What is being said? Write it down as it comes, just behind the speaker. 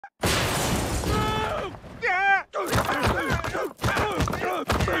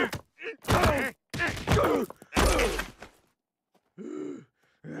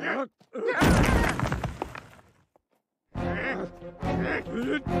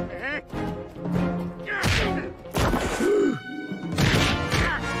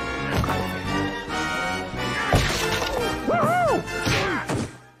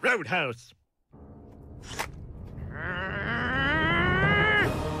Roadhouse.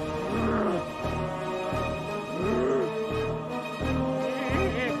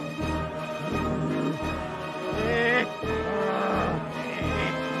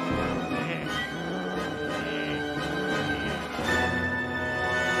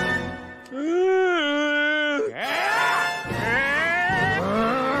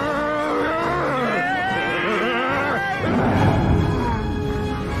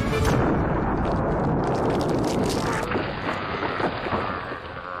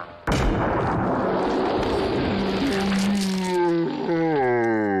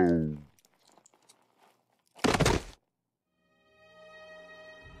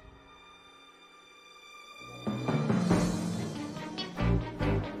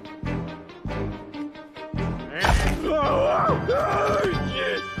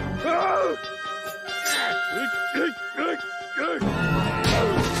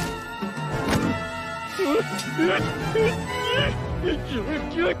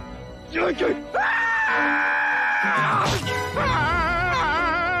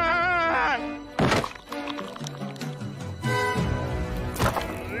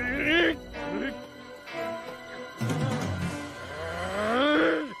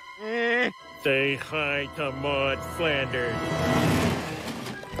 Say hi to Maud Flanders.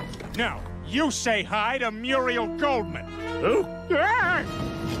 No, you say hi to Muriel Goldman. Who?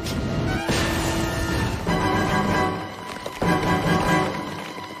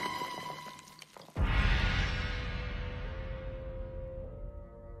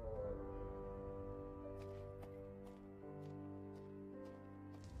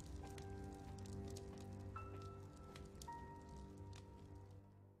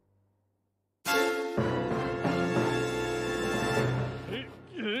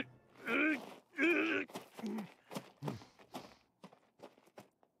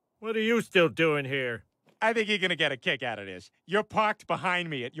 What are you still doing here? I think you're gonna get a kick out of this. You're parked behind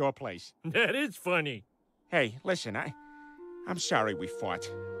me at your place. That is funny. Hey, listen, I'm sorry we fought.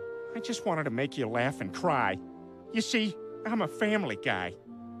 I just wanted to make you laugh and cry. You see, I'm a family guy.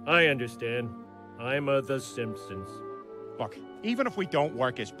 I understand. I'm the Simpsons. Look, even if we don't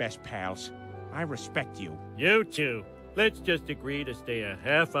work as best pals, I respect you. You too. Let's just agree to stay a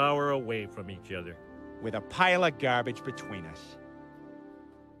half hour away from each other. With a pile of garbage between us.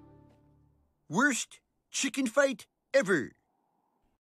 Worst chicken fight ever.